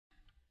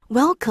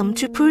Welcome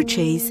to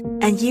purchase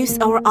and use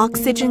our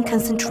oxygen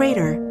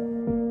concentrator.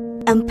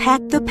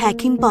 Unpack the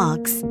packing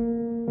box.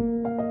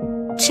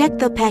 Check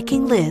the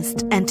packing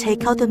list and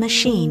take out the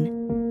machine.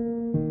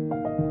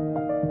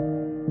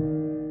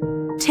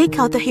 Take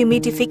out the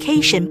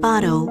humidification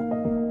bottle.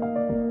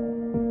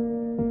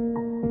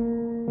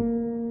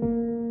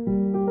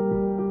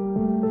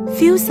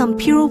 Fill some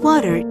pure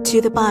water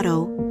to the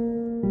bottle.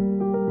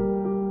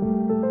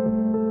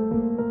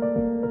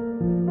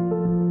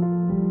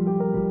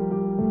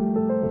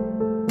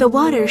 The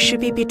water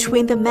should be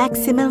between the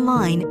maximum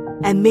line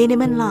and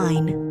minimum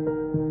line.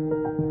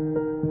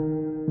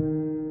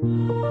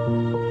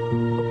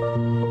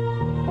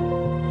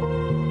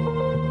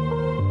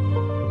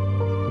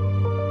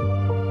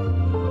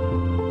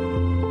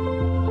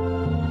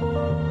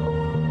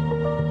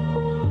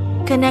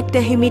 Connect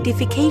the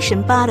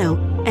humidification bottle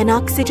and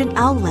oxygen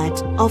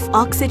outlet of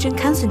oxygen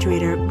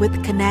concentrator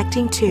with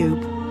connecting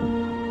tube.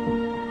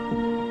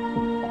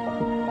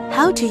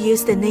 How to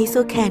use the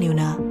nasal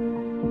cannula.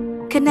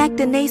 Connect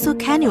the nasal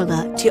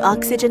cannula to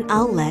oxygen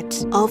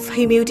outlet of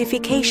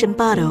humidification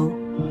bottle.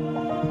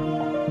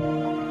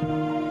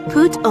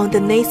 Put on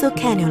the nasal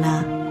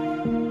cannula.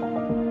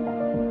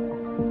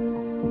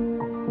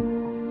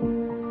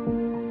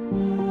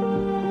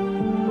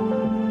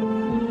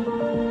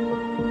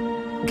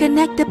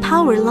 Connect the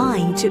power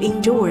line to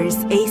indoors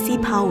AC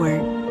power.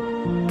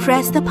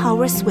 Press the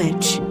power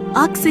switch.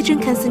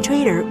 Oxygen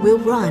concentrator will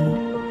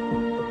run.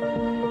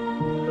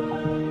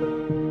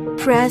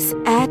 Press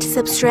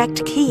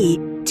add-substract key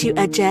to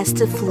adjust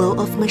the flow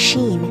of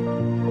machine.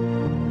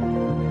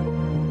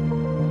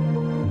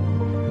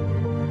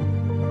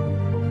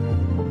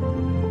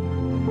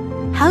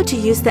 How to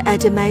use the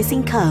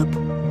atomizing cup.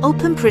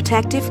 Open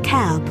protective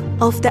cap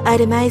of the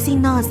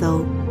atomizing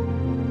nozzle.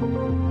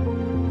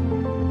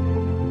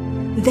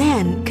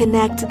 Then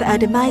connect the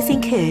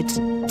atomizing kit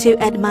to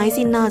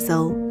atomizing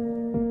nozzle.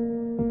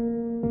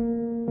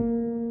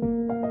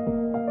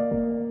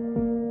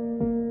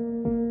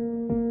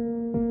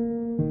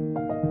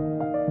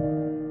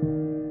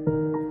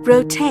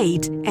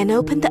 Rotate and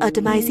open the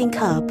atomizing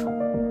cup.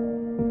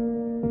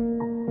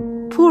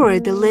 Pour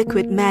the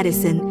liquid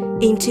medicine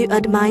into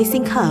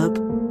atomizing cup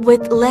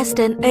with less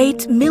than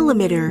 8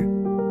 mm.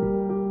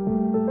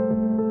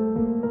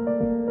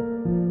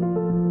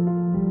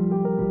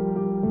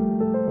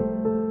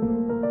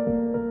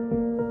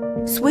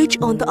 Switch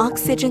on the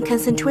oxygen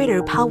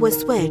concentrator power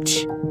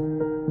switch.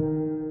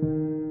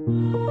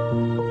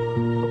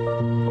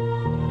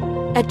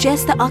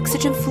 Adjust the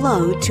oxygen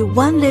flow to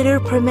 1 liter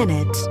per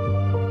minute.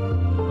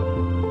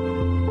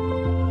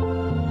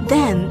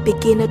 Then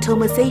begin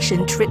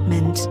atomization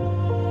treatment.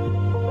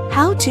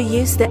 How to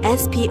use the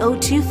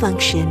SpO2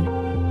 function.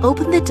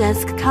 Open the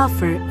desk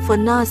cover for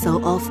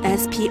nozzle of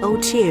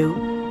SpO2.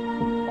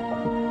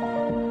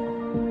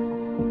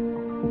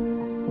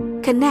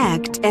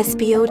 Connect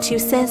SpO2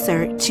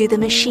 sensor to the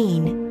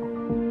machine.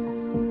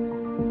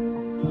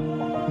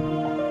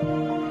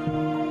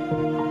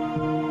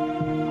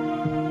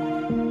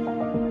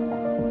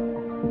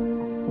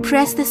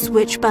 Press the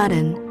switch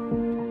button.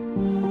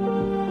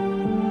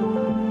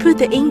 Put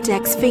the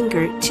index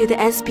finger to the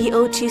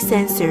SpO2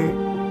 sensor.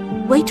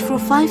 Wait for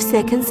 5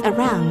 seconds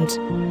around.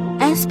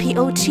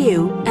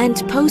 SpO2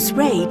 and pulse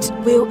rate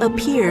will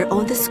appear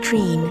on the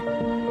screen.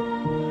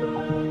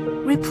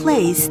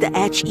 Replace the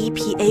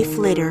HEPA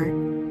filter.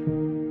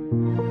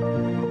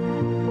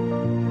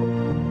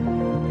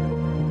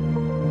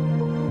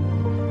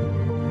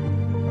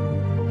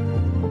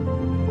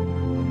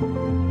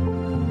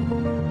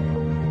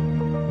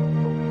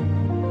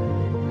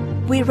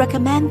 We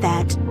recommend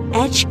that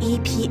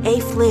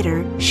HEPA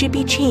filter should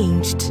be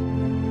changed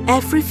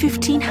every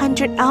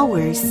 1500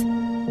 hours.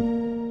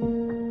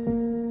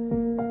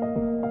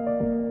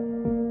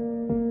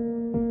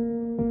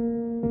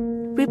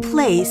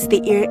 Replace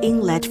the air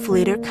inlet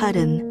filter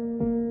cotton.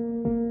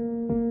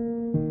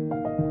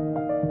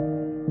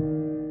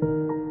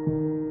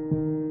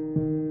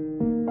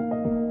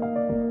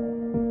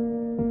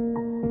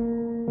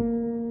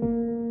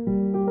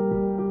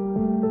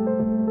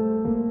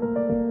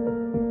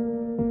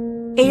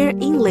 Air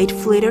inlet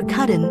filter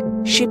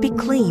cotton should be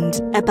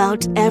cleaned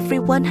about every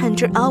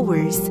 100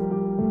 hours.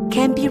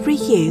 Can be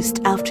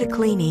reused after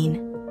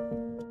cleaning.